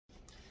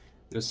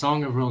The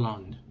Song of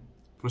Roland.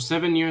 For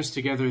 7 years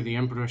together the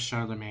Emperor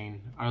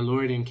Charlemagne, our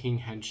Lord and King,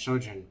 had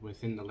sojourned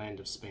within the land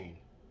of Spain.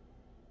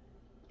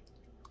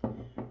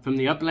 From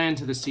the upland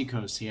to the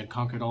seacoast he had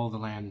conquered all the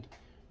land,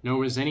 nor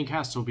was any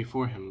castle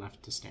before him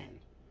left to stand.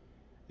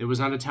 There was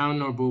not a town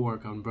nor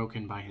bulwark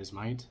unbroken by his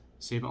might,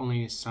 save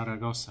only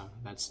Saragossa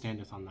that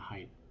standeth on the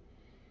height.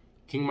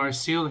 King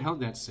Marsil held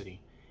that city,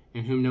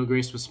 in whom no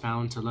grace was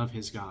found to love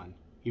his God.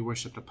 He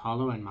worshipped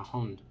Apollo and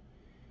Mahond,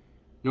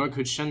 nor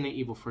could shun the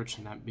evil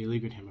fortune that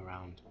beleaguered him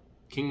around.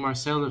 King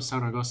Marcel of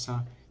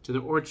Saragossa to the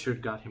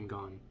orchard got him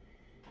gone.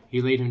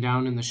 He laid him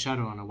down in the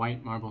shadow on a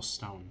white marble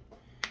stone.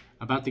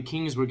 About the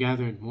kings were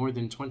gathered more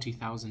than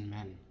 20,000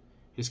 men.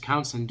 His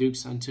counts and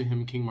dukes unto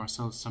him King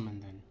Marcel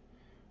summoned then.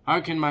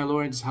 Hearken, my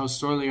lords, how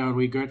sorely are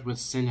we girt with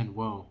sin and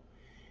woe.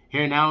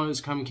 Here now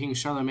is come King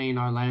Charlemagne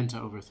our land to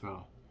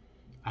overthrow.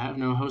 I have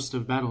no host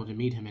of battle to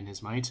meet him in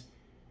his might,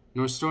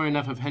 nor store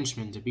enough of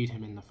henchmen to beat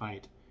him in the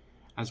fight.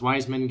 As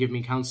wise men give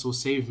me counsel,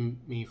 save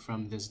me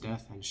from this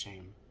death and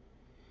shame.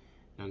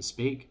 None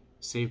spake,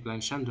 save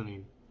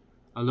Blanchandorin,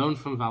 alone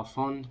from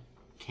Valfond,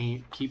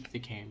 keep the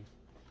came.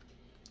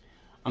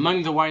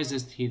 Among the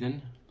wisest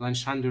heathen,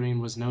 Blanchandorin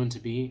was known to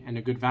be, and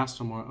a good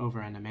vassal moreover,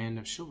 and a man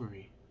of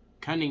chivalry.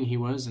 Cunning he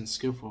was, and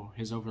skilful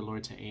his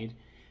overlord to aid,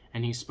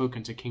 and he spoke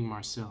unto King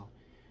Marsil.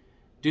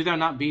 Do thou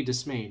not be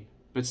dismayed,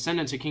 but send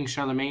unto King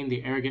Charlemagne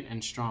the arrogant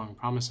and strong,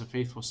 promise of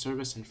faithful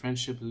service and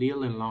friendship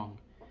leal and long.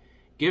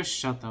 Gifts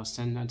shalt thou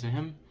send unto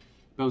him,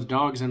 both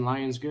dogs and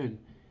lions good,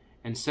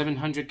 and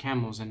 700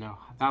 camels and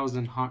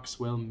 1,000 hawks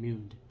well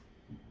mewed.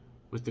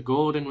 With the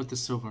gold and with the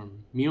silver,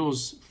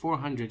 mules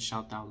 400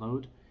 shalt thou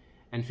load,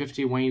 and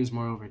 50 wains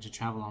moreover to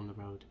travel on the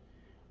road,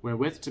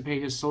 wherewith to pay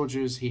his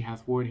soldiers he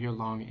hath warred here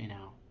long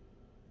enow.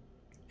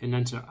 And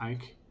unto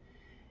Ike,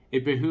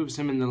 it behooves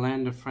him in the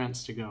land of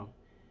France to go,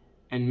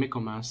 and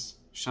Michaelmas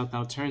shalt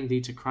thou turn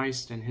thee to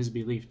Christ and his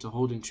belief, to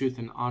hold in truth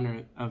and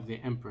honor of the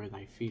emperor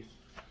thy fief.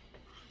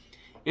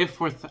 If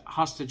for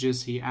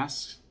hostages he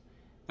asks,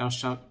 thou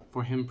shalt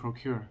for him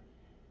procure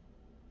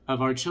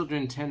of our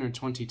children 10 or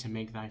 20 to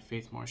make thy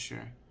faith more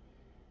sure.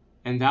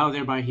 And thou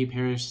thereby he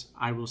perish,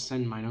 I will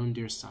send mine own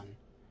dear son.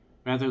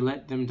 Rather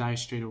let them die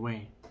straight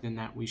away, than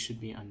that we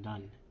should be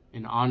undone,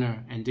 in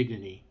honor and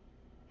dignity,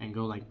 and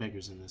go like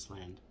beggars in this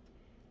land.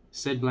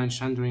 Said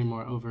Blanchandorin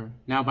moreover,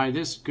 now by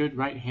this good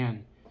right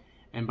hand,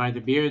 and by the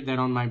beard that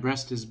on my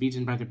breast is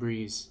beaten by the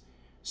breeze,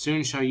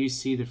 soon shall you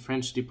see the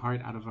French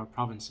depart out of our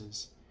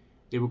provinces.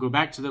 They will go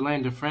back to the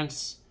land of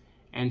France,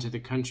 and to the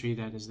country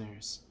that is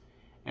theirs.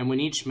 And when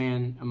each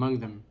man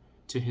among them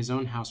to his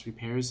own house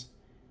repairs,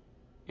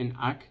 in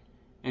Ac,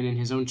 and in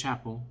his own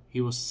chapel,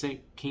 he will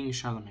seek King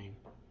Charlemagne.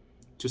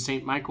 To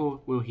Saint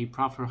Michael will he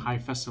proffer high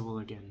festival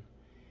again.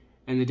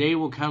 And the day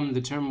will come, the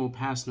term will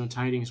pass, no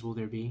tidings will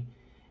there be,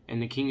 and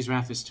the king's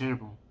wrath is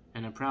terrible,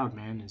 and a proud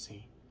man is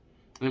he.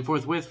 And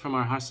forthwith from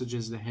our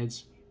hostages the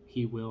heads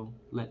he will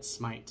let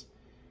smite.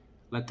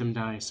 Let them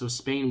die, so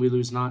Spain we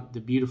lose not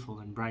the beautiful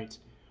and bright,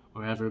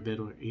 or ever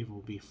bitter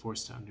evil be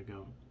forced to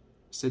undergo.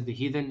 Said the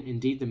heathen,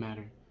 indeed the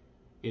matter,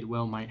 it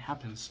well might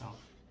happen so.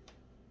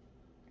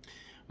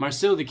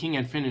 Marsil the king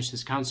had finished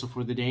his counsel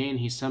for the day, and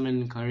he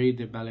summoned Clary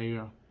de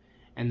Baleiro,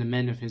 and the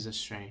men of his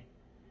estray.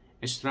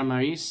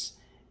 Estramaris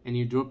and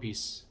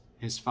Eudropis,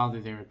 his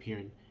father, there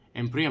appeared,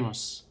 and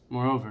Priamos,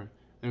 moreover,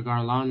 the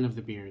garland of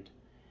the beard.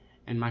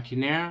 And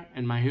Maquinaire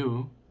and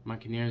Mahu,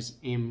 Maquinaire's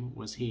aim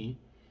was he,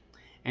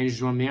 and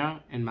Joimer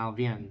and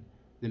Malvien,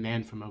 the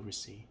man from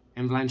oversea.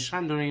 And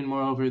Blanchandorin,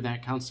 moreover,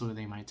 that counsel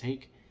they might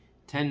take,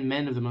 10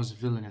 men of the most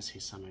villainous he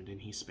summoned,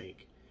 and he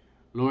spake,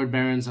 Lord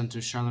barons,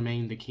 unto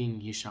Charlemagne the king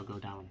ye shall go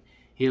down.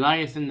 He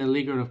lieth in the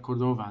leaguer of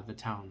Cordova, the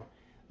town.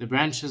 The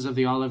branches of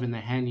the olive in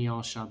the hand ye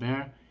all shall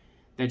bear,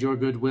 that your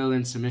good will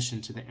and submission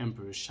to the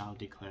emperor shall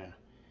declare.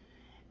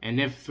 And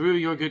if through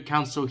your good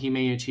counsel he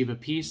may achieve a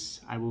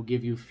peace, I will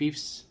give you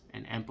fiefs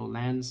and ample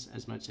lands,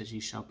 as much as ye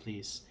shall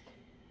please,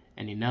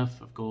 and enough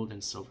of gold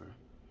and silver.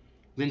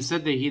 Then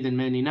said the heathen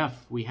men,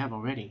 enough we have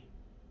already.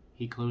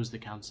 He closed the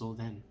council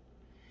then.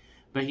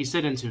 But he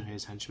said unto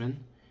his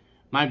henchmen,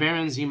 my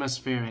barons ye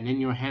must fare, and in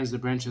your hands the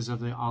branches of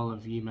the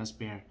olive ye must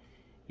bear.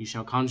 Ye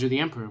shall conjure the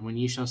emperor, when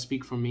ye shall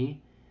speak for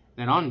me,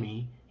 that on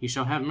me he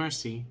shall have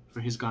mercy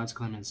for his God's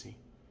clemency.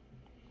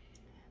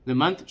 The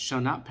month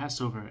shall not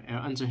pass over, ere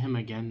unto him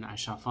again I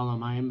shall follow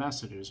my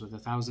ambassadors with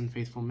 1,000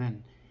 faithful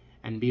men,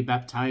 and be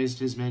baptized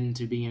his men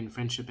to be in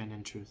friendship and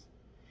in truth.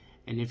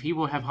 And if he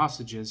will have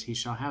hostages, he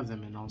shall have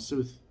them in all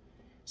sooth.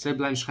 Said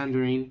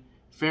Blanchandorin,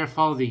 fair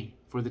fall thee,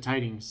 for the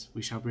tidings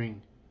we shall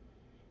bring.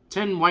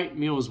 10 white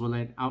mules were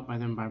led out by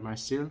them by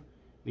Marsil,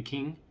 the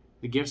king,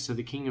 the gifts of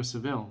the king of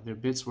Seville. Their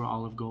bits were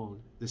all of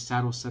gold. The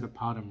saddles set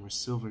upon them were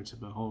silver to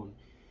behold.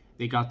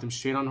 They got them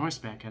straight on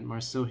horseback at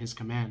Marsil his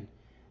command.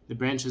 The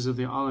branches of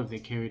the olive they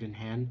carried in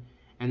hand,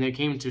 and they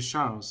came to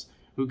Charles,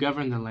 who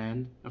governed the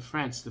land of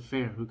France the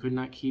fair, who could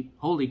not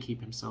wholly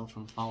keep himself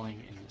from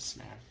falling in the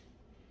snare.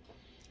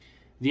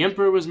 The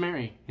emperor was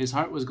merry, his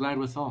heart was glad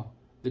withal.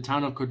 The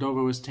town of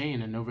Cordova was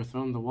ta'en, and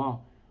overthrown the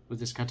wall. With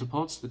his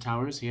catapults the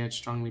towers he had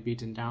strongly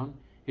beaten down,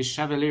 His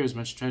chevaliers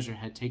much treasure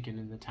had taken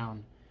in the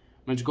town,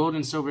 much gold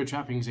and silver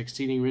trappings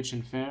exceeding rich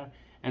and fair,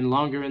 and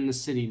longer in the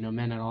city no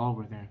men at all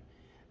were there.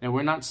 That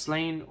were not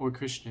slain or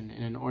Christian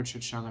in an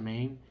orchard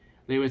Charlemagne,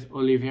 lay with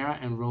Olivier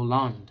and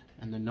Roland,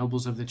 and the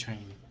nobles of the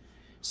train.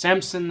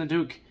 Samson the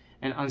Duke,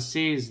 and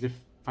Ancaise the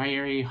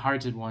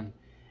fiery-hearted one,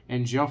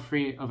 and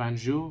Geoffrey of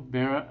Anjou,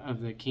 bearer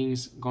of the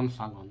king's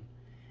gonfalon,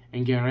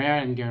 and Guerre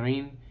and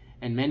Guerin,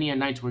 and many a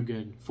knight were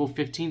good. Full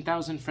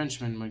 15,000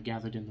 Frenchmen were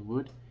gathered in the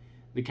wood.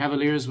 The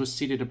cavaliers were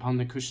seated upon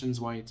the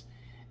cushions white.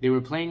 They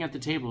were playing at the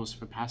tables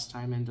for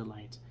pastime and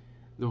delight.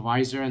 The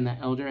wiser and the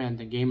elder and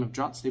the game of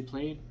draughts they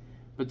played,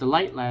 but the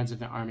light lads of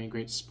the army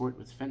great sport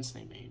with fence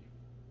they made.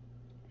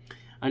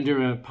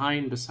 Under a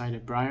pine beside a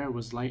briar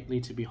was lightly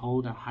to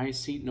behold a high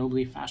seat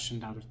nobly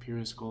fashioned out of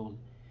purest gold.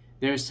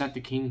 There sat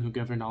the king who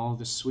governed all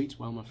the sweet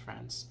realm of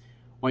France,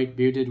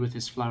 white-bearded with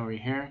his flowery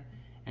hair,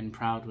 and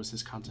proud was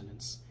his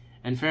countenance,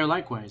 and fair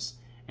likewise,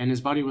 and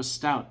his body was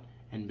stout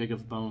and big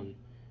of bone.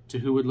 To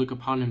who would look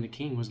upon him the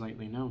king was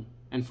lightly known.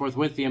 And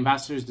forthwith the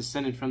ambassadors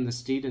descended from the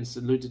steed, and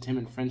saluted him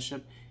in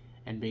friendship,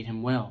 and bade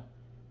him well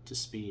to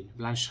speed.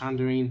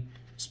 Blanchandrine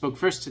spoke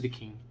first to the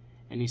king,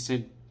 and he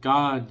said,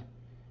 God,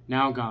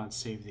 now God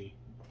save thee.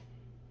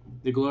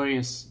 The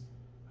glorious,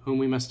 whom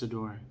we must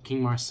adore,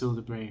 King Marsil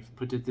the brave,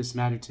 putteth this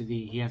matter to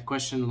thee. He hath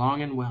questioned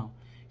long and well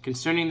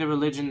concerning the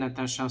religion that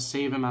thou shalt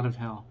save him out of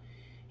hell.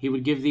 He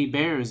would give thee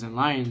bears and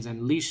lions,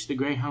 and leash the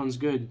greyhounds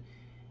good,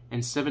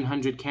 and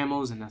 700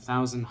 camels, and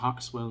 1,000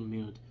 hawks well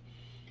mewed.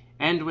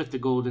 And with the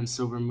gold and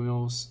silver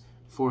mules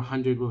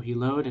 400 will he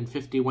load, and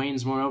 50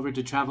 wains moreover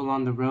to travel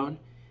on the road.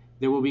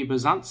 There will be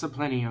bezants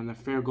aplenty on the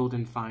fair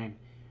golden fine,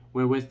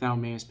 wherewith thou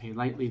mayest pay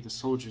lightly the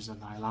soldiers of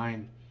thy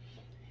line.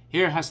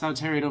 Here hast thou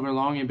tarried over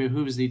long, and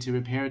behooves thee to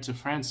repair to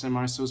France, and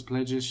Marceau's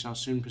pledges shall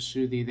soon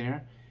pursue thee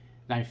there.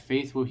 Thy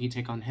faith will he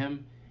take on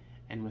him,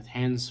 and with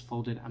hands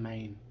folded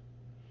amain.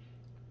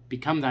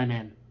 Become thy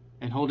man,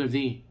 and hold of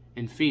thee,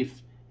 in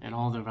fief, and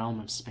all the realm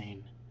of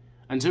Spain.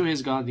 Unto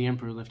his God the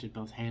emperor lifted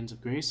both hands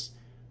of grace.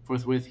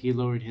 Forthwith he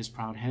lowered his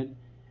proud head,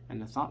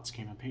 and the thoughts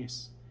came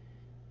apace.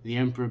 The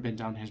emperor bent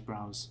down his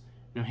brows,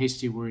 no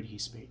hasty word he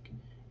spake.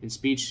 In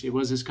speech it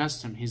was his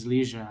custom his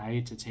leisure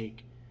aye to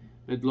take.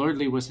 But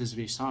lordly was his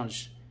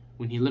visage,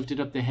 when he lifted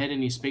up the head,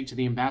 and he spake to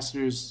the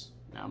ambassadors,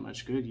 Now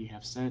much good ye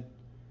have said.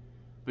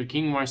 But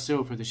King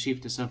Marceau, for the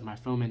chiefest of my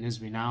foemen,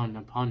 is renowned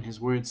upon his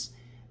words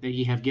that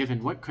ye have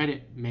given. What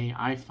credit may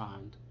I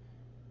found?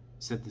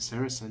 Said the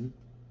Saracen,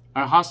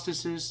 Our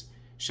hostesses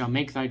shall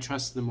make thy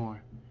trust the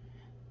more.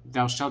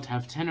 Thou shalt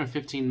have 10 or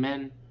 15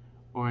 men,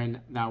 or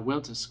an thou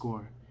wilt a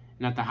score.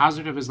 And at the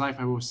hazard of his life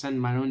I will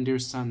send my own dear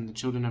son. The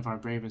children of our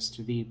bravest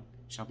to thee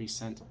shall be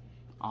sent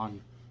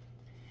on.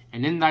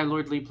 And in thy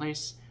lordly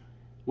place,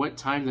 what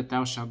time that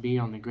thou shalt be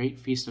on the great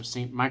feast of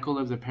Saint Michael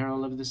of the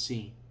peril of the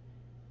sea,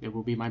 there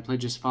will be my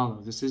pledges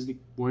follow. This is the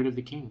word of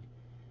the king.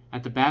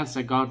 At the baths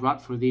that God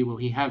wrought for thee will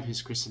he have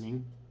his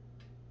christening.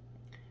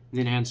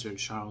 Then answered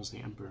Charles the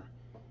emperor,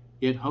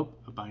 Yet hope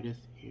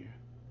abideth here.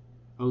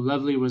 O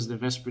lovely was the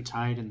vesper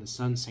tide, and the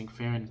sun sank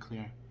fair and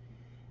clear.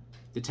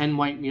 The 10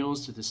 white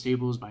mules to the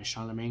stables by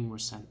Charlemagne were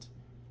sent.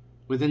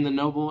 Within the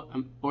noble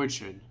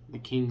orchard the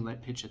king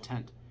let pitch a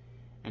tent,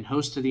 and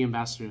host to the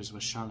ambassadors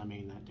was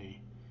Charlemagne that day.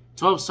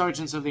 12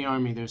 sergeants of the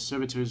army, their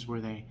servitors were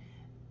they.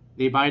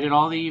 They bided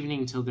all the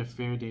evening till their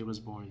fair day was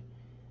born.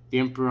 The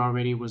emperor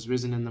already was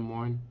risen in the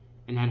morn,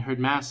 and had heard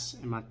mass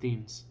and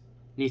matins.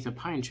 'Neath a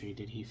pine tree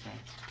did he fare.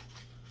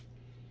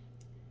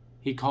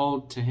 He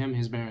called to him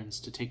his barons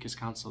to take his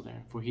counsel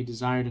there, for he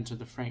desired unto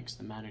the Franks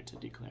the matter to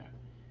declare.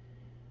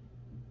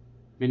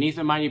 Beneath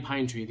a mighty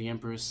pine tree the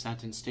emperor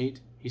sat in state.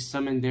 He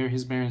summoned there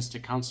his barons to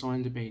counsel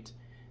and debate.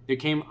 There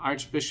came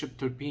Archbishop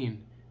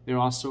Turpin, there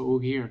also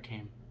Ogier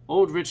came,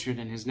 old Richard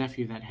and his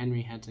nephew that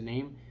Henry had to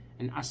name,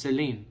 and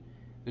Asselin,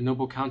 the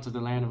noble count of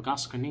the land of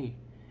Gascony,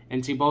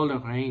 and Thibault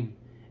of Reine,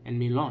 and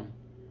Milon,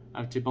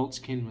 of Thibault's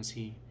kin was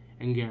he,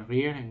 and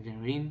Guerrier and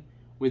Guerin,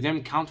 with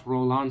them Count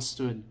Roland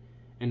stood,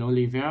 and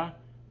Olivier,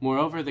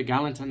 moreover the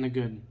gallant and the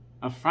good,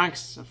 of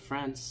Franks of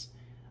France,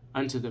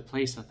 unto the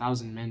place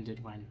 1,000 men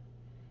did wend.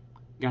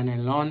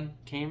 Ganelon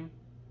came,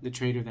 the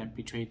traitor that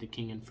betrayed the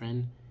king and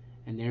friend,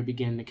 and there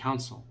began the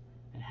council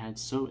that had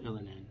so ill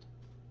an end.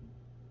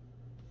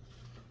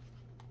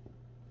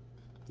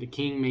 The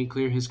king made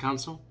clear his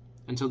counsel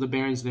until the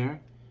barons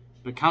there,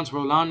 but Count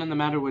Roland in the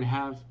matter would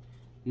have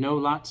no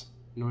lot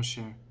nor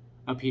share.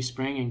 Up he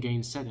sprang and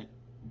gainsaid it.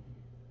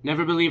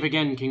 Never believe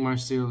again, King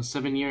Marsil.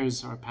 7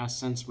 years are past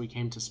since we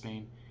came to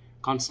Spain.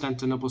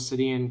 Constantinople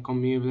city and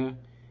Commievre,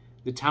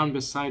 the town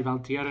beside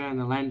Valtierra and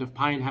the land of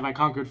pine, have I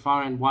conquered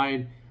far and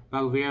wide.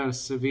 Valvier,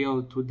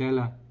 Seville,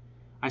 Tudela.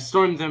 I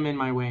stormed them in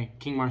my way.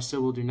 King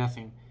Marsil will do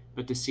nothing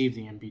but deceive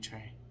thee and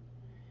betray.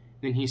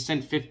 Then he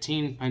sent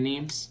 15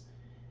 panimes.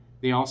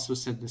 They also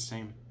said the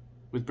same.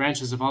 With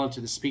branches of olive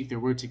to the speak their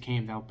word to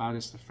came, thou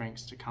boudest the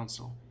Franks to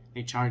counsel.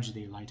 They charge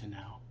thee light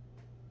enow.